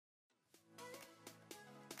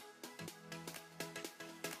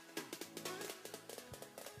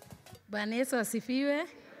Bwana Yesu asifiwe.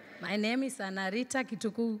 My name is Anarita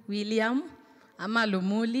Kituku William, ama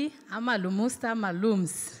Lumuli, ama Lumusta, ama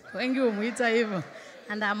Lums. Wengi humuita hivyo.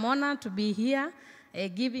 And I'm honored to be here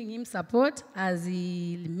giving him support as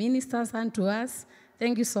he ministers unto us.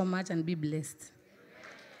 Thank you so much and be blessed.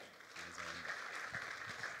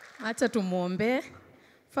 Acha tumuombe.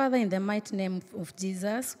 Father, in the mighty name of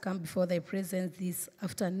Jesus, come before thy presence this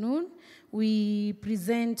afternoon. We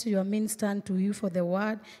present your minister to you for the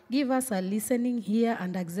word. Give us a listening ear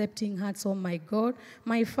and accepting hearts, oh my God.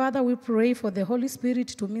 My Father, we pray for the Holy Spirit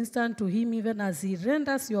to minister to him even as he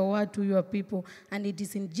renders your word to your people. And it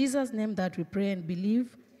is in Jesus' name that we pray and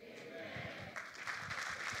believe.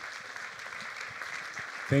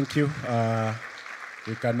 Thank you.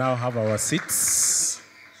 We can now have our seats.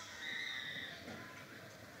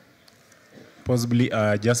 Possibly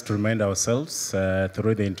just to remind ourselves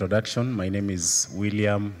through the introduction, my name is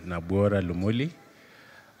William Nabwora Lumuli.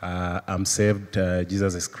 I'm saved.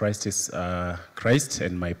 Jesus is Christ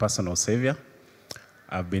and my personal Savior.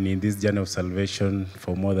 I've been in this journey of salvation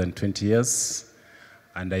for more than 20 years,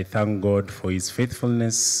 and I thank God for his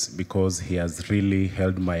faithfulness because he has really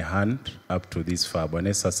held my hand up to this far. Bwana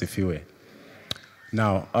Yesu asifiwe.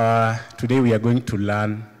 Now, today we are going to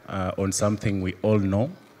learn on something we all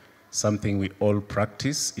know, something we all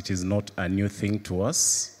practice. It is not a new thing to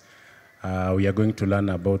us. We are going to learn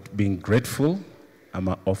about being grateful,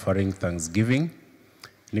 ama offering thanksgiving.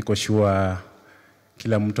 Niko sure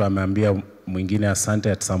kila mtu ameambia mwingine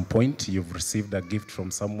asante at some point. You've received a gift from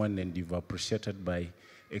someone and you've appreciated by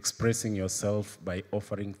expressing yourself by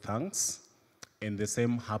offering thanks. And the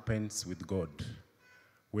same happens with God.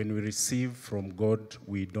 When we receive from God,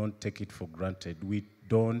 we don't take it for granted. We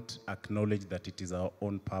don't acknowledge that it is our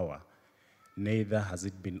own power. Neither has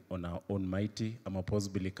it been on our own mighty. Ama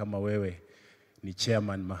possibly kama wewe ni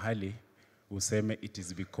chairman mahali, useme it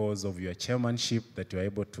is because of your chairmanship that you are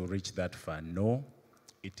able to reach that far. No,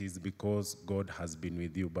 it is because God has been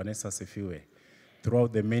with you. Bwana Yesu asifiwe.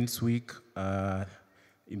 Throughout the men's week,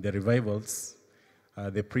 in the revivals,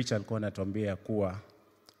 the preacher alikuwa anatuambia kuwa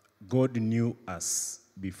God knew us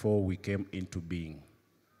before we came into being.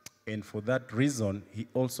 And for that reason, he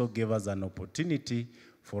also gave us an opportunity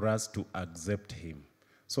for us to accept him.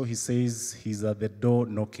 So he says he's at the door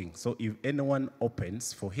knocking. So if anyone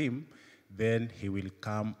opens for him, then he will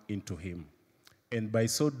come into him. And by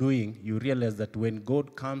so doing, you realize that when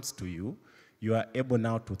God comes to you, you are able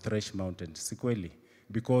now to thresh mountains. Sikweli,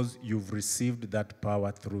 because you've received that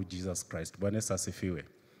power through Jesus Christ. Bwana Yesu asifiwe.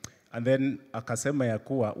 And then akasema ya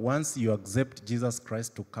kuwa, once you accept Jesus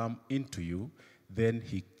Christ to come into you, then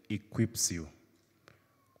he equips you.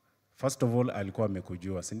 First of all, alikuwa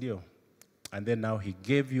amekujua, si ndio? And then now he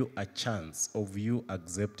gave you a chance of you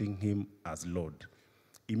accepting him as Lord.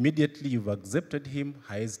 Immediately you've accepted him,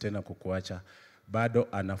 haezi tena kukuacha. Bado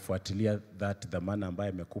anafuatilia that dhamana ambaye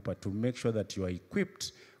amekupa to make sure that you are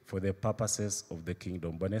equipped for the purposes of the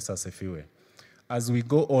kingdom. Bwana Yesu asifiwe. As we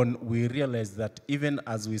go on, we realize that even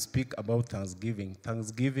as we speak about Thanksgiving,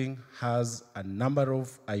 Thanksgiving has a number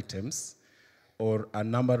of items or a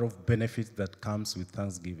number of benefits that comes with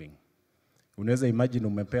Thanksgiving. Unaweza imagine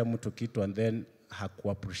umepea mtu kitu and then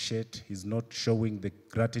haku appreciate, he's not showing the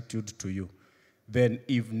gratitude to you. Then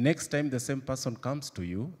if next time the same person comes to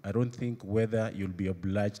you, I don't think whether you'll be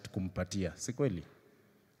obliged kumpatia. Si kweli?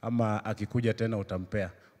 Ama akikuja tena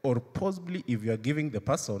utampea. Or possibly if you are giving the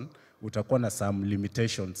person, utakuwa na some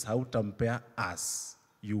limitations. Hautampea as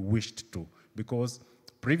you wished to. Because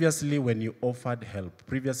previously when you offered help,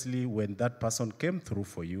 previously when that person came through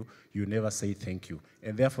for you, you never say thank you.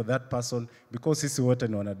 And therefore that person, because sisi wote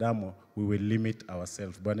ni wanadamu, we will limit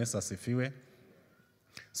ourselves. Bwana Yesu asifiwe.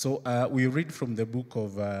 So we read from the book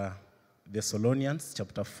of Thessalonians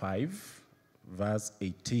chapter 5, verse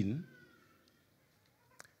 18.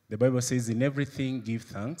 The Bible says, in everything give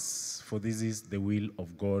thanks, for this is the will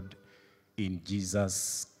of God in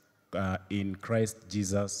Jesus, in Christ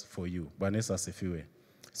Jesus for you. Bwana Yesu asifiwe.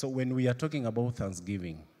 So when we are talking about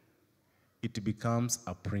thanksgiving, it becomes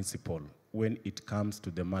a principle when it comes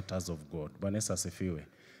to the matters of God. Bwana Yesu asifiwe.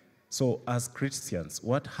 So as Christians,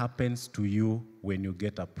 what happens to you when you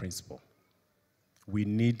get a principle? We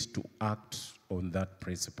need to act on that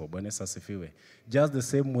principle. Bwana Yesu asifiwe. Just the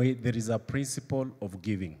same way, there is a principle of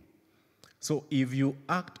giving. So if you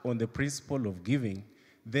act on the principle of giving,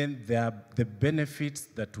 then there are the benefits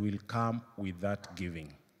that will come with that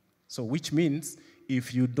giving. So which means,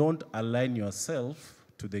 if you don't align yourself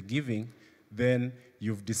to the giving, then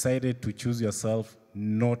you've decided to choose yourself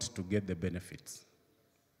not to get the benefits.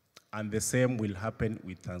 And the same will happen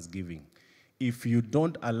with thanksgiving. if you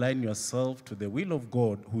don't align yourself to the will of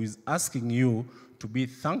God, who is asking you to be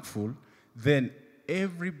thankful, then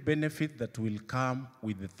every benefit that will come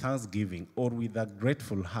with the thanksgiving or with a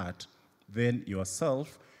grateful heart, then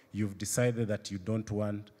yourself, you've decided that you don't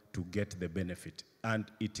want to get the benefit, and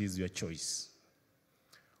it is your choice.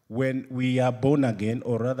 When we are born again,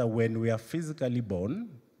 or rather when we are physically born,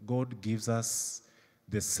 God gives us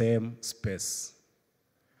the same space.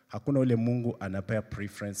 Hakuna ule Mungu anapea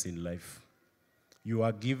preference in life. You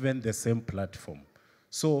are given the same platform.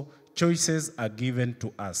 So choices are given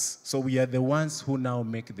to us. So we are the ones who now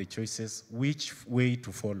make the choices, which way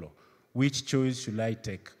to follow, which choice should I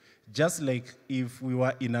take. Just like if we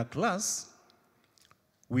were in a class,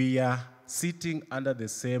 we are sitting under the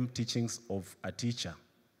same teachings of a teacher,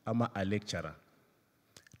 ama a lecturer.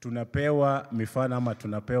 Tunapewa mifano ama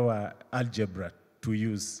tunapewa algebra to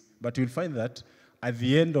use. But you'll find that at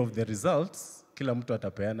the end of the results, kila mtu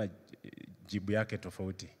atapeana jibu yake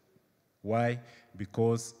tofauti. Why?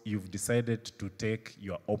 Because you've decided to take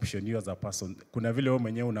your option, you as a person. Kuna vile wewe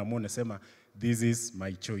mwenyewe unaamua unasema, this is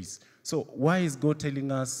my choice. So why is God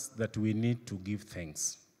telling us that we need to give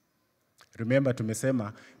thanks? Remember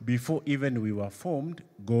tumesema, before even we were formed,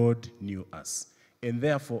 God knew us. And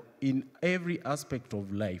therefore, in every aspect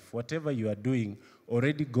of life, whatever you are doing,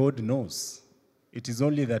 already God knows. It is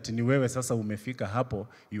only that ni wewe sasa umefika hapo,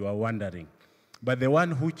 you are wondering. But the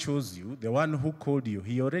one who chose you, the one who called you,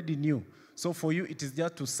 he already knew. So for you, it is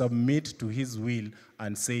just to submit to his will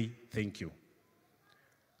and say thank you.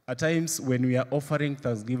 At times, when we are offering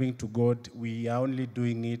thanksgiving to God, we are only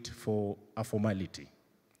doing it for a formality.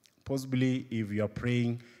 Possibly, if you are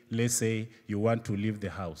praying, let's say you want to leave the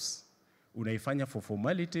house. Unaifanya for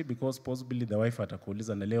formality because possibly the wife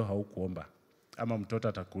atakuuliza na leo haukuomba. Ama mtoto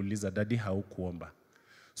atakuuliza, daddy haukuomba.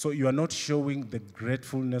 So you are not showing the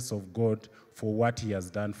gratefulness of God for what he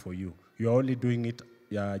has done for you. You are only doing it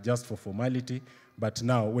just for formality. But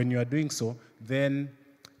now, when you are doing so, then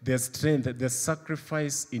the strength, the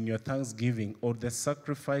sacrifice in your thanksgiving or the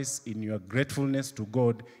sacrifice in your gratefulness to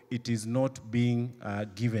God, it is not being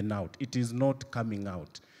given out. It is not coming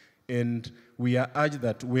out. And we are urged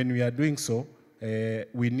that when we are doing so,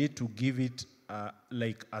 we need to give it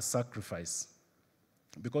like a sacrifice.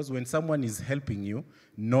 Because when someone is helping you,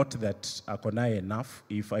 not that akona enough,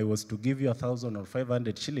 if I was to give you 1,000 or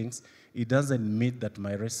 500 shillings, it doesn't mean that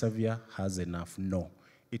my reservoir has enough. No.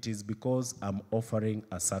 It is because I'm offering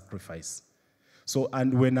a sacrifice. So,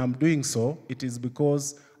 and when I'm doing so, it is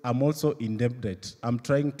because I'm also indebted. I'm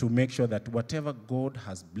trying to make sure that whatever God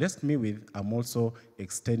has blessed me with, I'm also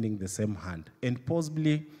extending the same hand. And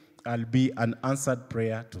possibly, I'll be an answered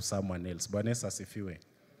prayer to someone else. Bwana Yesu asifiwe.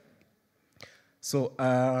 So,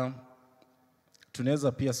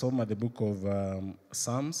 tunaweza pia soma the book of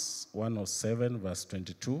Psalms 107 verse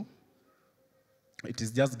 22. It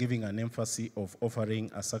is just giving an emphasis of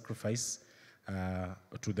offering a sacrifice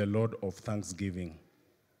to the Lord of thanksgiving.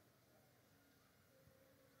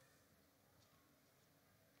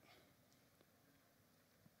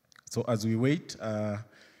 So as we wait,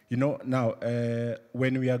 you know, now,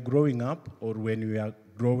 when we are growing up or when we are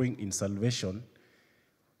growing in salvation,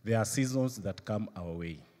 there are seasons that come our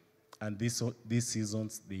way. And these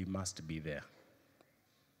seasons, they must be there,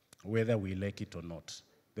 whether we like it or not.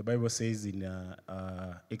 The Bible says in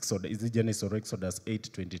Exodus, is it Genesis or Exodus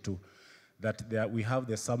 8:22, that we have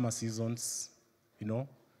the summer seasons, you know,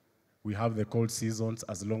 we have the cold seasons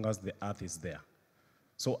as long as the earth is there.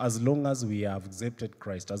 So as long as we have accepted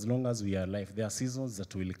Christ, as long as we are alive, there are seasons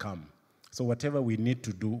that will come. So whatever we need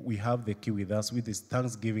to do, we have the key with us, with this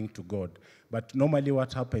thanksgiving to God. But normally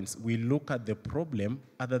what happens, we look at the problem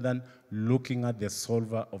other than looking at the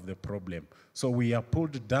solver of the problem. So we are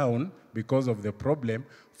pulled down because of the problem,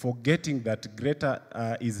 forgetting that greater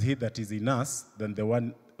is he that is in us than the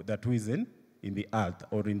one that who is in the earth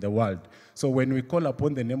or in the world. So when we call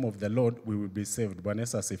upon the name of the Lord, we will be saved. Bwana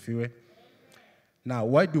Yesu asifiwe. Now,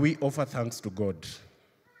 why do we offer thanks to God?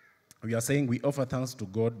 We are saying we offer thanks to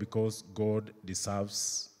God because God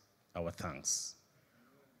deserves our thanks.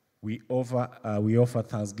 We offer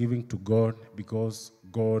thanksgiving to God because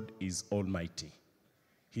God is almighty.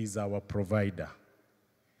 He's our provider.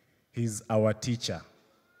 He's our teacher.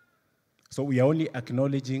 So we are only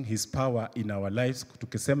acknowledging his power in our lives,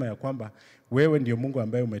 tukisema ya kwamba wewe ndio Mungu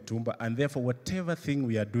ambaye umetuumba, and therefore whatever thing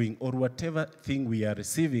we are doing or whatever thing we are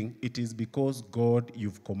receiving, it is because God,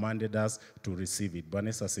 you've commanded us to receive it. Bwana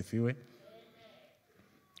Yesu asifiwe.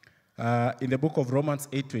 In the book of Romans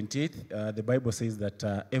 8:28, the Bible says that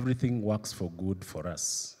everything works for good for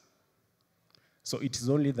us. So it is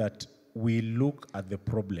only that we look at the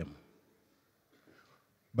problem.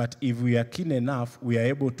 But if we are keen enough, we are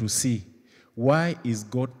able to see why is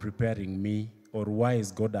God preparing me, or why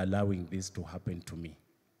is God allowing this to happen to me?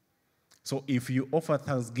 So if you offer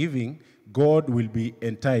thanksgiving, God will be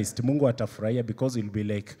enticed. Mungu atafurahia, because it will be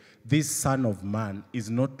like, this son of mine is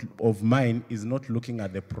not looking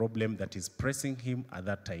at the problem that is pressing him at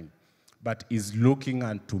that time, but is looking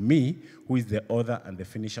unto me, who is the author and the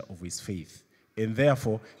finisher of his faith. And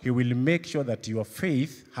therefore, he will make sure that your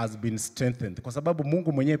faith has been strengthened. Kwa sababu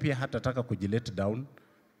Mungu mwenyewe pia hatataka kujilet down.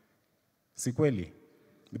 Si kweli?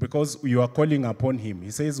 Because you are calling upon him.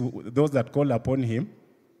 He says, those that call upon him,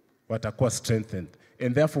 watakuwa strengthened.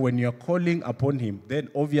 And therefore, when you are calling upon him, then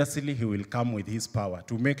obviously he will come with his power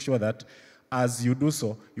to make sure that as you do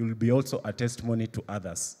so, you will be also a testimony to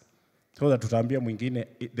others. So that tutaambia mwingine,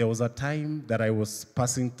 there was a time that I was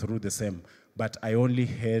passing through the same, but I only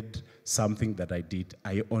had something that I did.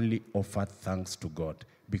 I only offered thanks to God,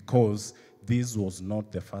 because this was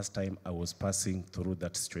not the first time I was passing through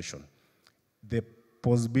that situation. The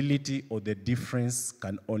possibility or the difference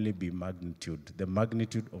can only be magnitude, the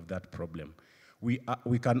magnitude of that problem.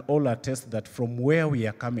 We can all attest that from where we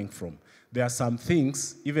are coming from, there are some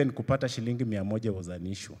things, even kupata shilingi 100 was an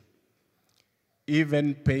issue.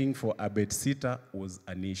 Even paying for a bed sitter was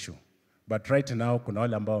an issue. But right now, kuna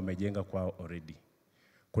wale ambao wamejenga kwao already.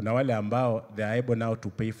 Kuna wale ambao they are able now to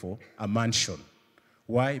pay for a mansion.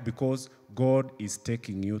 Why? Because God is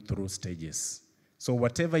taking you through stages. So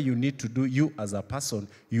whatever you need to do, you as a person,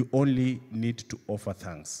 you only need to offer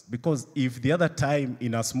thanks. Because if the other time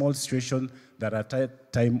in a small situation that at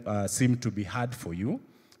that time seemed to be hard for you,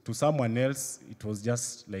 to someone else, it was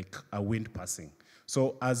just like a wind passing.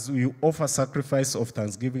 So as you offer sacrifice of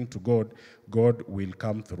thanksgiving to God, God will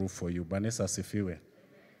come through for you. Banesa asifiwe.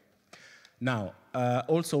 Now,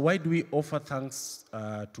 also, why do we offer thanks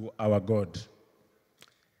to our God?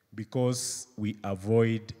 Because we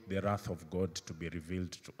avoid the wrath of God to be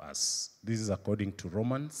revealed to us. This is according to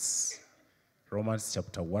Romans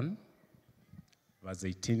chapter 1, verse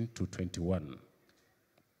 18 to 21.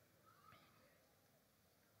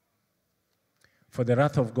 For the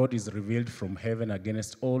wrath of God is revealed from heaven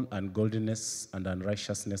against all ungodliness and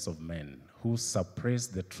unrighteousness of men, who suppress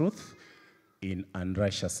the truth in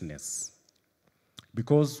unrighteousness.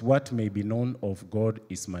 Because what may be known of God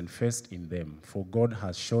is manifest in them, for God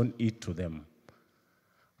has shown it to them.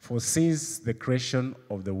 For since the creation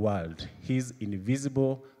of the world, his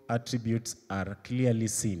invisible attributes are clearly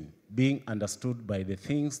seen, being understood by the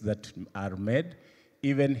things that are made,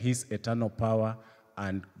 even his eternal power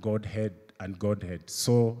and Godhead,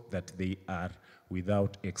 so that they are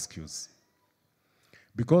without excuse.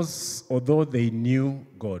 Because although they knew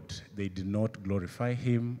God, they did not glorify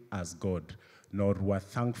him as God, nor were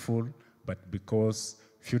thankful, but because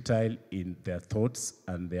futile in their thoughts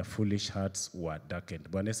and their foolish hearts were darkened.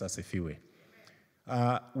 Bwana asifiwe.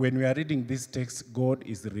 When we are reading this text, God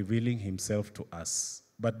is revealing himself to us.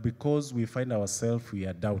 But because we find ourselves, we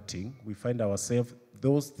are doubting, we find ourselves,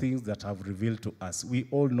 those things that have revealed to us, we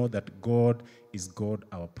all know that God is God,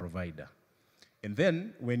 our provider. And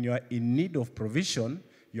then when you are in need of provision,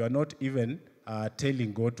 you are not even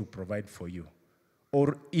telling God to provide for you.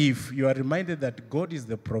 Or if you are reminded that God is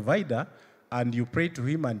the provider and you pray to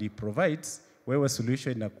him and he provides, wewe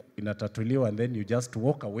solution inatatuliwa, and then you just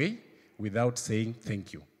walk away without saying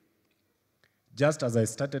thank you. Just as I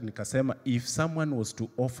started nikasema, if someone was to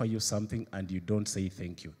offer you something and you don't say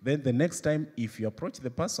thank you, then the next time if you approach the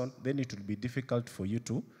person, then it will be difficult for you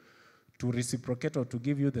to reciprocate or to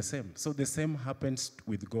give you the same. So the same happens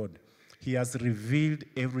with God. He has revealed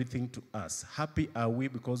everything to us. Happy are we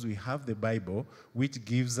because we have the Bible, which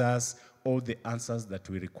gives us all the answers that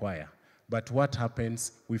we require. But what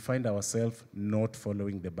happens? We find ourselves not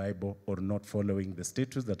following the Bible or not following the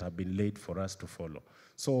statutes that have been laid for us to follow.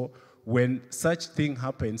 So when such thing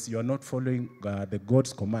happens, you are not following the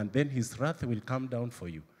God's command, then his wrath will come down for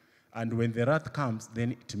you. And when the wrath comes,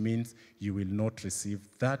 then it means you will not receive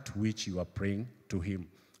that which you are praying to him.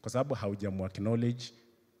 Kwa sababu haujamu-acknowledge,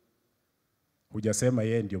 hujasema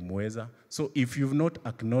yeye ndio muweza. So if you've not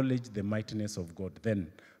acknowledged the mightiness of God, then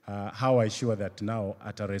how are you sure that now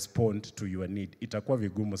ata-respond to your need? Itakuwa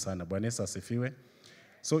vigumu sana. Bwana Yesu asifiwe.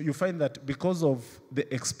 So you find that because of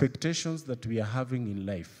the expectations that we are having in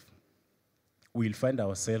life, we'll find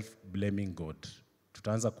ourselves blaming God.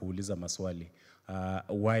 Tutaanza kuuliza maswali.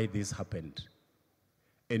 Why this happened?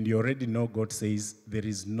 And you already know God says there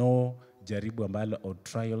is no jaribu ambalo or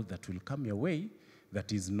trial that will come your way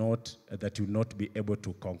that you will not be able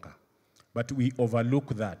to conquer. But we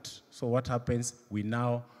overlook that. So what happens? We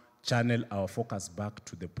now channel our focus back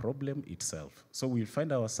to the problem itself. So we'll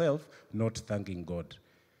find ourselves not thanking God.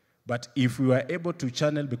 But if we were able to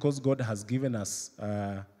channel, because God has given us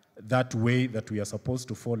that way that we are supposed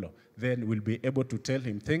to follow, then we'll be able to tell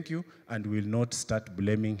him thank you and we'll not start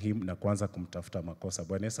blaming him na kuanza kumtafuta makosa.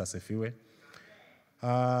 Bwana Yesu asifiwe.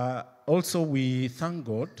 Also, we thank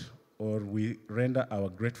God, or we render our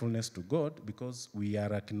gratefulness to God because we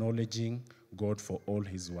are acknowledging God for all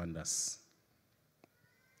his wonders.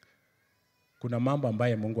 Kuna mambo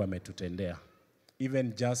ambaye Mungu ametutendea.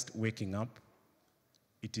 Even just waking up,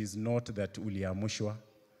 it is not that uliamushwa.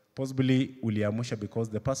 Possibly uliamusha because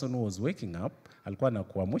the person who was waking up, alikuwa na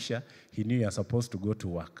kuamusha, he knew you are supposed to go to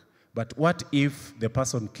work. But what if the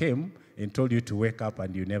person came and told you to wake up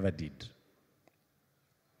and you never did?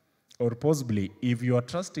 Or possibly, if you are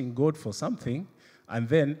trusting God for something, and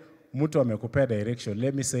then mtu amekupea direction,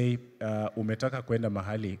 let me say, umetaka kwenda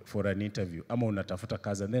mahali for an interview, ama unatafuta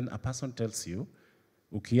kazi, and then a person tells you,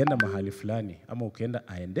 ukienda mahali fulani, ama ukienda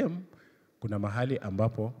I&M, kuna mahali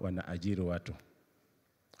ambapo wanaajiri watu.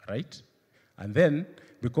 Right? And then,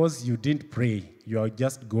 because you didn't pray, you are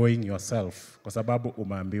just going yourself, kwa sababu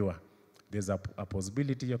umeambiwa. There's a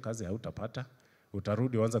possibility hiyo kazi hautapata.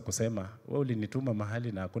 Utarudi uanza kusema, wewe ulinituma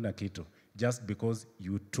mahali na hakuna kitu. Just because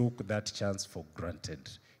you took that chance for granted.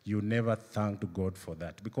 You never thanked God for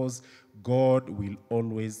that. Because God will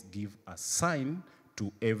always give a sign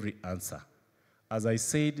to every answer. As I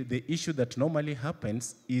said, the issue that normally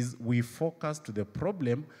happens is we focus to the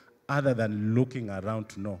problem other than looking around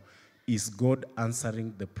to know, is God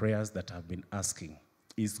answering the prayers that have been asking?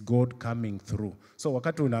 Is God coming through? So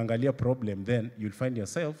wakati unaangalia problem, then you'll find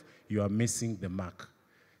yourself, you are missing the mark.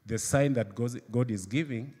 The sign that God is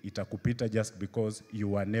giving, itakupita just because you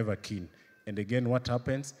were never keen. And again, what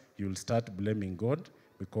happens? You'll start blaming God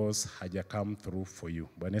because haja come through for you.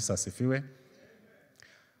 Bwana Yesu asifiwe.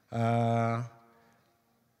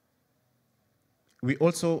 We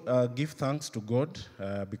also give thanks to God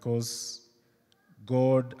because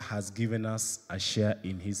God has given us a share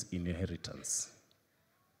in his inheritance.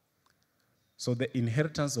 So the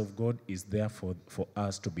inheritance of God is there for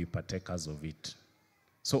us to be partakers of it.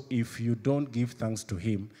 So if you don't give thanks to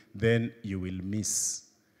him, then you will miss.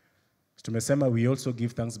 Tumesema we also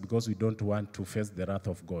give thanks because we don't want to face the wrath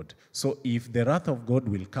of God. So if the wrath of God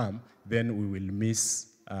will come, then we will miss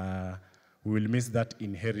that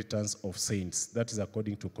inheritance of saints. That is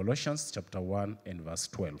according to Colossians chapter 1 and verse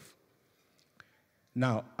 12.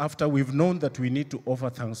 Now, after we've known that we need to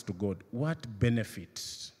offer thanks to God, what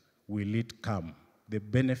benefit will it come? The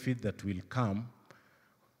benefit that will come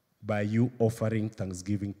by you offering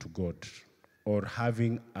thanksgiving to God or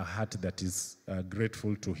having a heart that is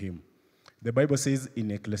grateful to him. The Bible says in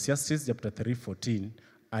Ecclesiastes chapter 3:14,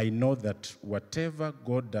 I know that whatever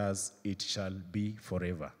God does, it shall be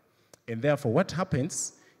forever. And therefore, what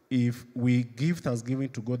happens if we give thanksgiving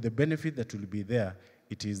to God, the benefit that will be there,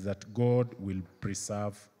 it is that God will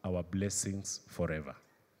preserve our blessings forever.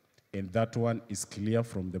 And that one is clear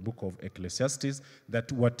from the book of Ecclesiastes,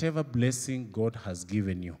 that whatever blessing God has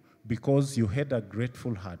given you, because you had a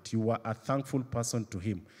grateful heart, you were a thankful person to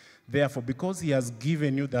him. Therefore, because he has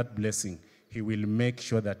given you that blessing, he will make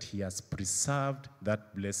sure that he has preserved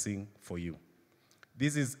that blessing for you.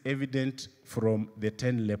 This is evident from the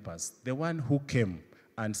 10 lepers. The one who came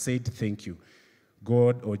and said thank you.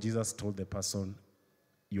 God or Jesus told the person,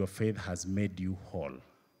 your faith has made you whole.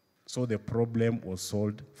 So the problem was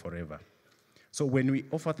solved forever. So when we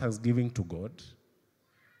offer thanksgiving to God,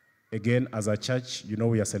 again, as a church, you know,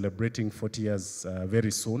 we are celebrating 40 years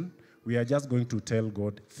very soon. We are just going to tell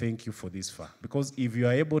God, thank you for this far. Because if you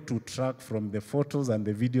are able to track from the photos and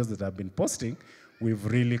the videos that I've been posting, we've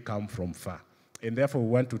really come from far. And therefore, we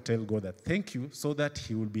want to tell God that thank you so that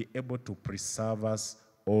he will be able to preserve us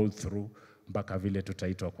all through mpaka vile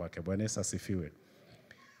tutaitwa kwake. Bwana Yesu asifiwe.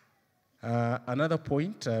 Another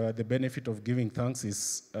point, the benefit of giving thanks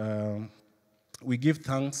is we give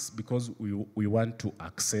thanks because we want to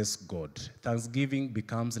access God. Thanksgiving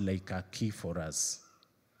becomes like a key for us.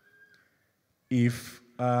 If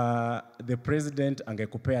the president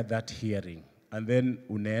angekupea that hearing, and then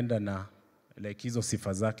unaenda na like hizo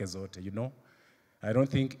sifa zake zote, you know, I don't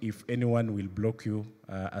think if anyone will block you,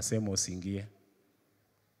 aseme usiingie,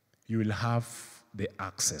 you will have the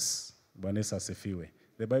access. Bwana Yesu asifiwe.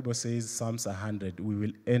 The Bible says, Psalms 100, we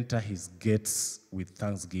will enter his gates with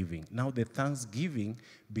thanksgiving. Now the thanksgiving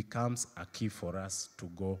becomes a key for us to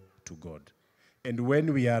go to God. And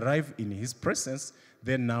when we arrive in his presence,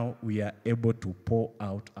 then now we are able to pour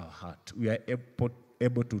out our heart. We are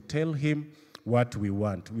able to tell him what we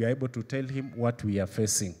want. We are able to tell him what we are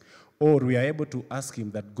facing. Or we are able to ask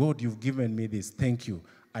him that, God, you've given me this. Thank you.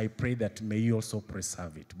 I pray that may you also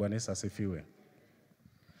preserve it. Bwana Yesu asifiwe.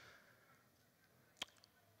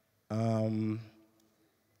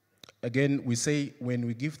 again, we say when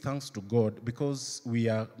we give thanks to God, because we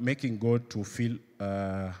are making God to feel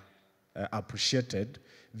appreciated,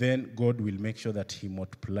 then God will make sure that he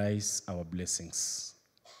multiplies our blessings.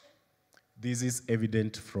 This is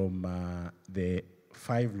evident from the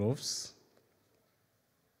 5 loaves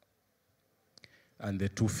and the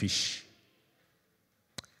 2 fish.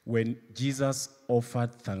 When Jesus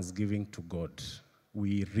offered thanksgiving to God,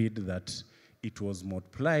 we read that it was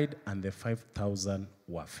multiplied and the 5,000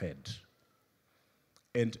 were fed.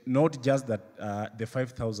 And not just that the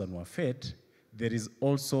 5,000 were fed, there is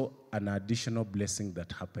also an additional blessing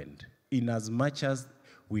that happened. In as much as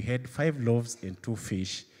we had 5 loaves and 2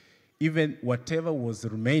 fish, even whatever was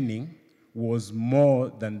remaining was more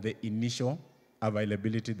than the initial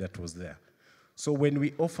availability that was there. So when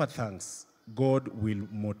we offer thanks, God will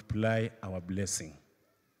multiply our blessing.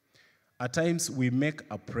 At times we make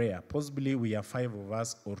a prayer. Possibly we are 5 of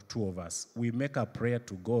us or 2 of us. We make a prayer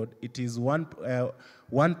to God. It is one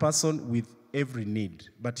person with every need.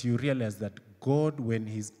 But you realize that God, when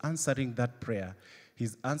he's answering that prayer,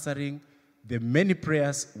 he's answering the many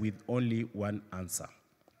prayers with only one answer.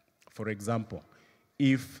 For example,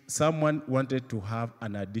 if someone wanted to have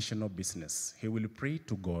an additional business, he will pray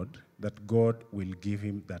to God that God will give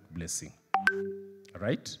him that blessing.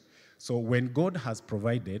 Right? So when God has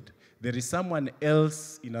provided, there is someone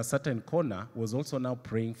else in a certain corner who was also now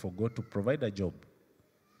praying for God to provide a job.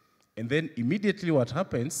 And then immediately what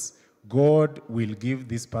happens, God will give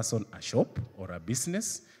this person a shop or a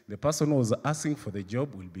business. The person who was asking for the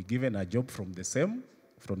job will be given a job from the same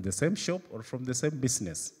shop or from the same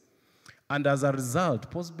business. And as a result,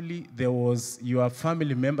 possibly there was your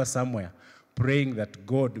family member somewhere praying that,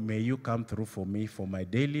 God, may you come through for me for my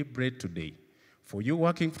daily bread today. For you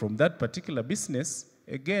working from that particular business,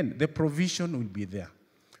 again, the provision will be there.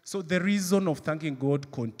 So the reason of thanking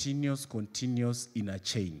God continues in a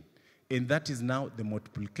chain. And that is now the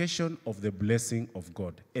multiplication of the blessing of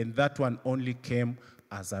God. And that one only came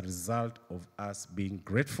as a result of us being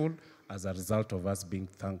grateful, as a result of us being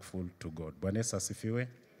thankful to God. Bwana Yesu asifiwe.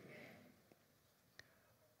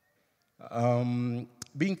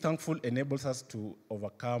 Being thankful enables us to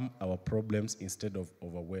overcome our problems instead of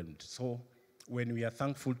overwhelmed. So when we are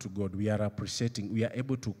thankful to God, we are appreciating, we are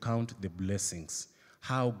able to count the blessings,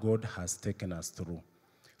 how God has taken us through.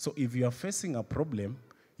 So if you are facing a problem,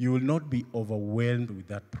 you will not be overwhelmed with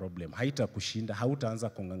that problem. Haitakushinda, hautaanza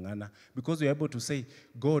kungangana, because you're able to say,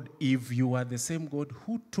 God, if you are the same God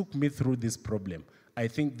who took me through this problem, I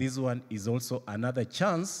think this one is also another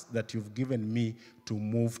chance that you've given me to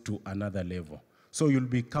move to another level. So you'll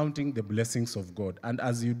be counting the blessings of God. And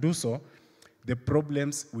as you do so, the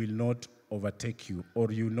problems will not overtake you,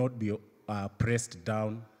 or you will not be pressed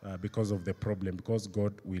down because of the problem, because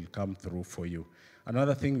God will come through for you.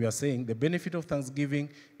 Another thing we are saying, the benefit of thanksgiving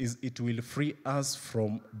is it will free us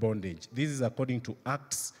from bondage. This is according to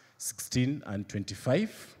Acts 16 and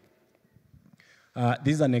 25.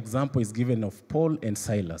 This is an example is given of Paul and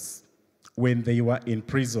Silas. When they were in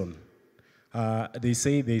prison, they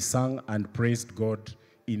say they sang and praised God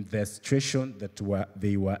in the situation that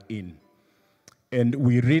they were in. And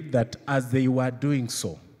we read that as they were doing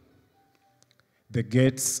so, the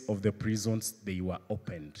gates of the prisons, they were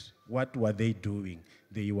opened. What were they doing?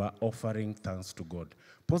 They were offering thanks to God.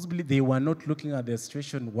 Possibly they were not looking at the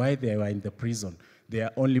situation why they were in the prison. They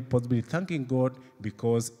are only possibly thanking God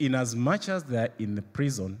because in as much as they are in the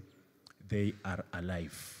prison, they are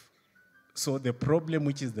alive. So the problem,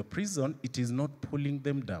 which is the prison, it is not pulling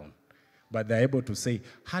them down. But they're able to say,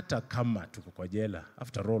 hata kama tuko kwa jela,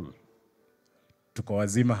 after all, tuko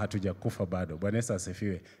wazima hatujakufa bado. Bwana Yesu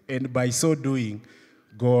asifiwe. And by so doing,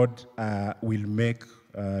 God will make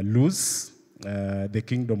lose the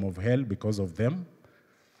kingdom of hell because of them.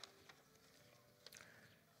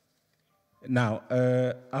 Now,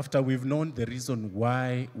 after we've known the reason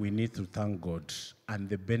why we need to thank God and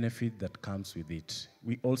the benefit that comes with it,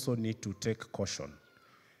 we also need to take caution.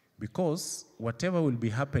 Because whatever will be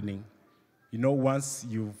happening, you know, once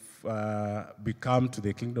you've become to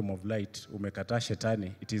the kingdom of light, umekata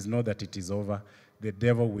shetani, it is not that it is over. The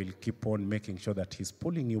devil will keep on making sure that he's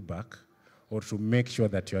pulling you back, or to make sure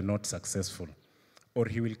that you are not successful. Or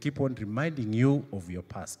he will keep on reminding you of your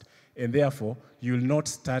past. And therefore, you will not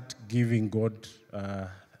start giving God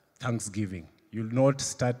thanksgiving. You will not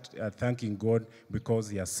start thanking God because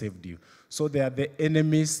he has saved you. So they are the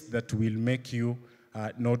enemies that will make you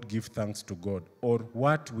not give thanks to God, or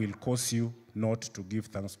what will cause you not to give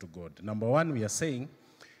thanks to God. Number one, we are saying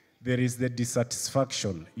there is the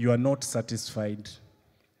dissatisfaction. You are not satisfied.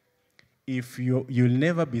 If you'll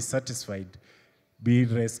never be satisfied, be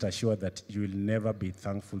rest assured that you will never be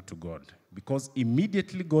thankful to God. Because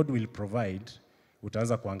immediately God will provide,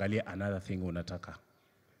 utaanza kuangalia another thing unataka.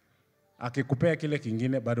 Akikupea kile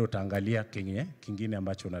kingine, bado utaangalia kingine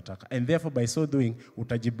ambacho unataka. And therefore, by so doing,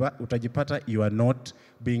 utajipata you are not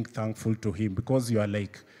being thankful to him. Because you are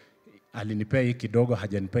like, alinipea hii kidogo,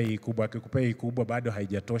 hajanipea hii kubwa. Akikupea hii kubwa, bado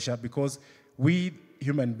haijatosha. Because we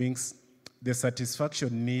human beings, the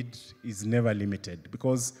satisfaction need is never limited.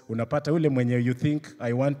 Because unapata ule mwenye you think,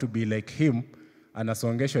 I want to be like him,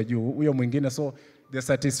 anasongeshwa juu, huyo mwingine, so the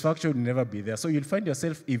satisfaction will never be there. So you'll find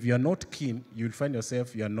yourself, if you're not keen, you'll find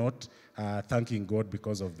yourself you're not thanking God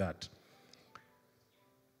because of that.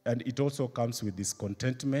 And it also comes with this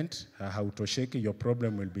contentment. Hautosheki, your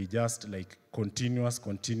problem will be just like continuous.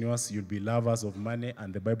 You'll be lovers of money,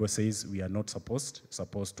 and the Bible says we are not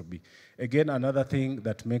supposed to be. Again, another thing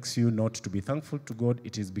that makes you not to be thankful to God,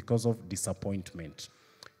 it is because of disappointment.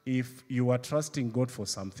 If you are trusting God for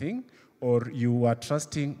something, or you are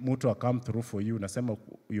trusting mtu to come through for you, nasema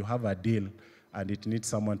you have a deal and it needs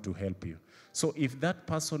someone to help you. So if that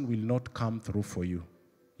person will not come through for you,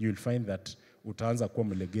 you'll find that utaanza kuwa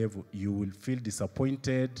mlegevu, you will feel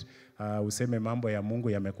disappointed, useme mambo ya Mungu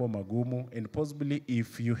yamekuwa magumu, and possibly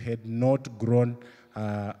if you had not grown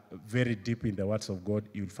very deep in the words of God,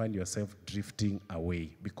 you'll find yourself drifting away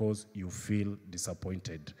because you feel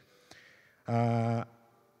disappointed.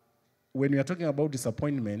 When we are talking about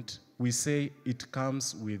disappointment, we say it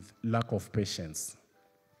comes with lack of patience.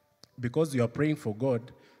 Because you are praying for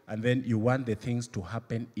God and then you want the things to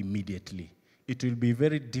happen immediately. It will be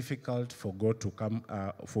very difficult for God to come,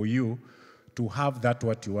 for you to have that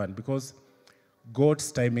what you want, because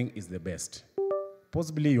God's timing is the best.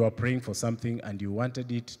 Possibly you are praying for something and you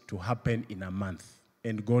wanted it to happen in a month,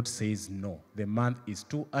 and God says, no, the month is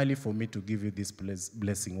too early for me to give you this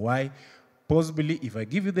blessing. Why? Possibly if I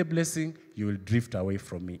give you the blessing, you will drift away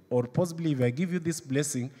from me. Or possibly if I give you this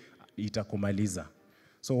blessing, itakumaliza.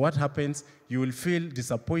 So what happens? You will feel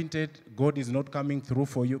disappointed. God is not coming through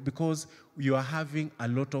for you because you are having a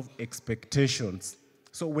lot of expectations.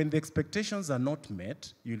 So when the expectations are not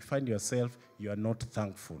met, you'll find yourself, you are not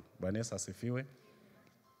thankful. Vanessa asifiwe.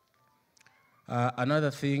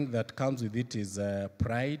 Another thing that comes with it is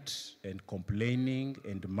pride and complaining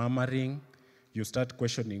and murmuring. You start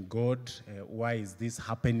questioning God, why is this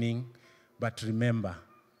happening? But remember,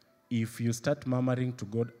 if you start murmuring to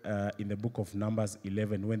God in the book of Numbers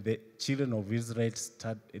 11, when the children of Israel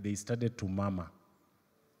started to murmur,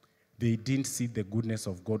 they didn't see the goodness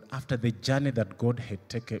of God. After the journey that God had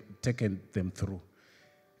taken them through,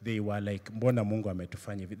 they were like, mbona Mungu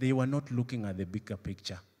ametufanya hivi? They were not looking at the bigger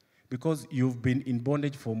picture. Because you've been in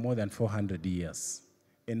bondage for more than 400 years.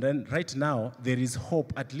 And then right now, there is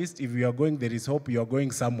hope. At least if you are going, there is hope you are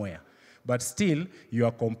going somewhere. But still, you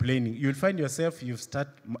are complaining. You'll find yourself, you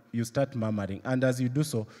start murmuring. And as you do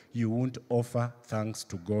so, you won't offer thanks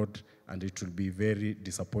to God, and it will be very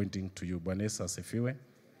disappointing to you. Vanessa asifiwe.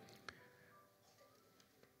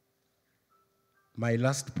 My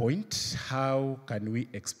last point, how can we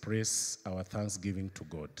express our thanksgiving to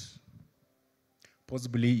God?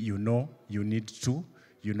 Possibly you know you need to.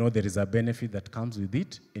 You know there is a benefit that comes with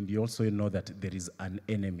it, and you also know that there is an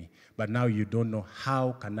enemy. But now you don't know,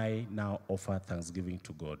 how can I now offer thanksgiving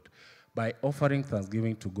to God? By offering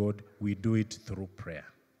thanksgiving to God, we do it through prayer.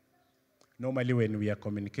 Normally when we are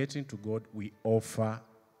communicating to God, we offer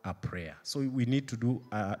a prayer. So we need to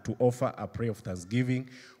offer a prayer of thanksgiving.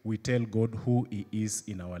 We tell God who he is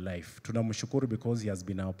in our life. Tunamshukuru because he has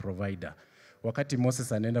been our provider. Wakati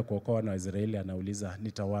Moses anaenda kuokoa wana wa Israeli, anauliza,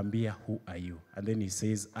 nitawaambia, who are you? And then he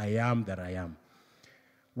says, I am that I am.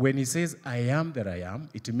 When he says, I am that I am,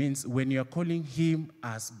 it means when you are calling him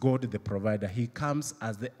as God the provider, he comes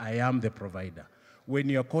as the I am the provider. When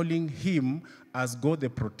you are calling him as God the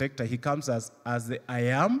protector, he comes as the I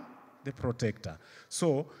am the protector.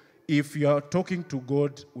 So if you are talking to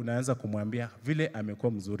God, unaanza kumwambia, vile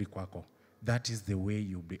amekuwa mzuri kwako. That is the way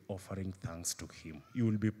you'll be offering thanks to him. You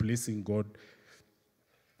will be pleasing God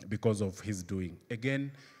because of his doing.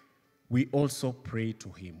 Again, we also pray to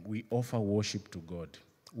him. We offer worship to God.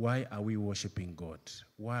 Why are we worshiping God?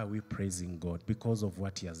 Why are we praising God? Because of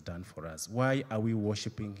what he has done for us. Why are we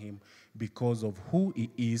worshiping him? Because of who he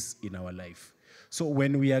is in our life. So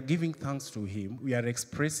when we are giving thanks to him, we are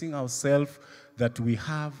expressing ourselves that we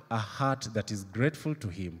have a heart that is grateful to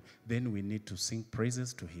him. Then we need to sing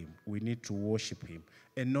praises to him. We need to worship him.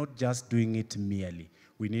 And not just doing it merely.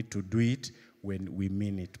 We need to do it when we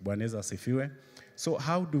mean it. Bwana Yesu asifiwe. So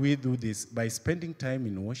how do we do this? By spending time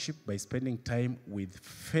in worship, by spending time with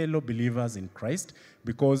fellow believers in Christ,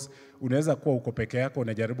 because unaweza kuwa uko peke yako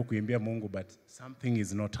unajaribu kuimbia Mungu, but something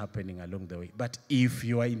is not happening along the way. But if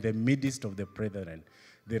you are in the midst of the brethren,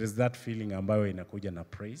 there is that feeling ambayo inakuja na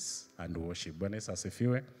praise and worship. Bwana Yesu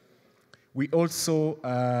asifiwe. We also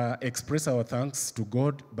express our thanks to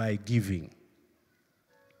God by giving.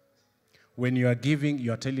 When you are giving,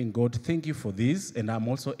 you are telling God, thank you for this, and I'm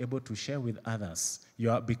also able to share with others.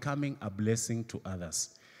 You are becoming a blessing to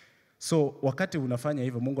others. So wakati unafanya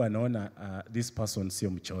hivyo, Mungu anaona this person sio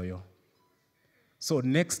mchoyo. So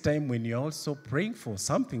next time when you're also praying for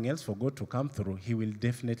something else for God to come through, he will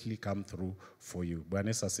definitely come through for you. Bwana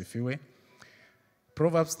Yesu asifiwe.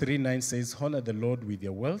 Proverbs 3:9 says, honor the Lord with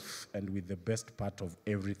your wealth and with the best part of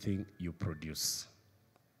everything you produce.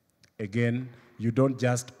 Again, you don't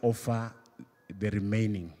just offer the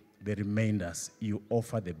remainders, you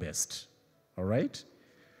offer the best. All right?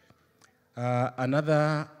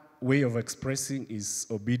 Another way of expressing is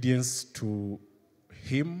obedience to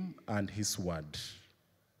him and his word,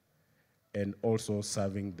 and also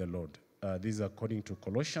serving the Lord. This is according to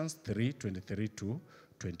Colossians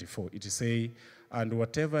 3:23-24. It says, and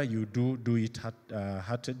whatever you do, do it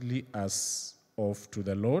heartedly as of to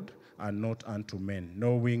the Lord and not unto men,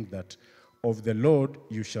 knowing that of the Lord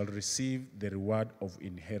you shall receive the reward of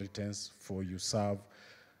inheritance, for you serve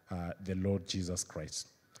the Lord Jesus Christ.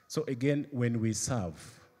 So again, when we serve,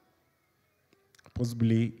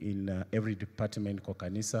 possibly in every department kwa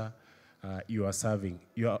kanisa, you are serving.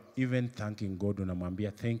 You are even thanking God.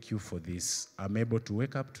 Unamwambia, thank you for this. I'm able to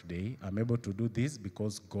wake up today. I'm able to do this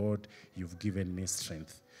because God, you've given me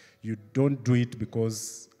strength. You don't do it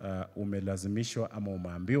because umelazimishwa ama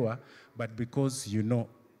umeambiwa, but because you know,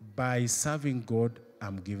 by serving God,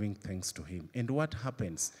 I'm giving thanks to him. And what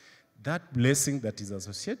happens? That blessing that is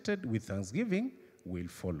associated with thanksgiving will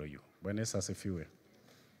follow you. Bwana Yesu asifiwe.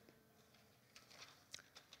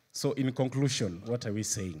 So in conclusion, what are we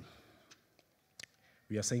saying?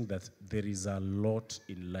 We are saying that there is a lot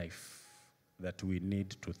in life that we need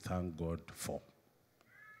to thank God for.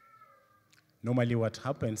 Normally what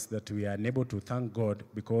happens that we are unable to thank God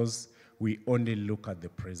because we only look at the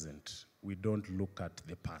present. We don't look at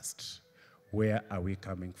the past. Where are we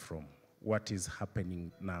coming from? What is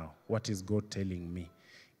happening now? What is God telling me?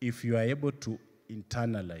 If you are able to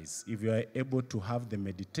internalize, if you are able to have the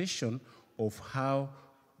meditation of how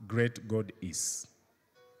great God is.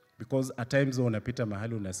 Because at times unapita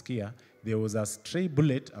mahali unasikia, there was a stray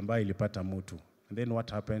bullet ambayo ilipata mtu. And then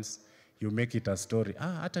what happens? You make it a story.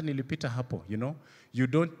 Hata nilipita hapo, you know? You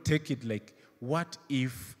don't take it like, what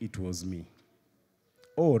if it was me?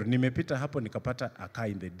 Or nimepita hapo nikapata a car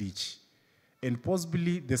in the ditch. And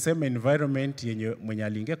possibly the same environment yenye mwenye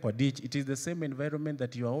aliingia kwa ditch, it is the same environment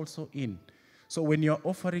that you are also in. So when you are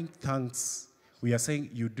offering thanks, we are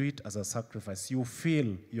saying you do it as a sacrifice. You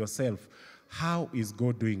feel yourself, how is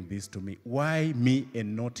God doing this to me? Why me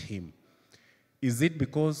and not him? Is it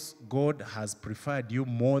because God has preferred you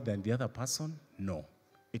more than the other person? No.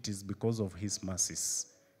 It is because of his mercies.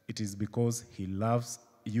 It is because he loves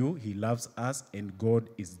you, he loves us, and God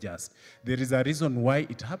is just. There is a reason why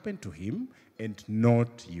it happened to him and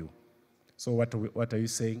not you. So what are you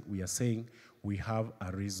saying? We are saying we have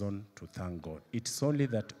a reason to thank God. It's only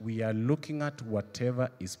that we are looking at whatever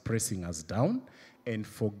is pressing us down and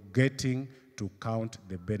forgetting to count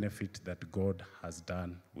the benefit that God has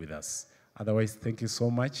done with us. Otherwise, thank you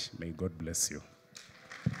so much. May God bless you.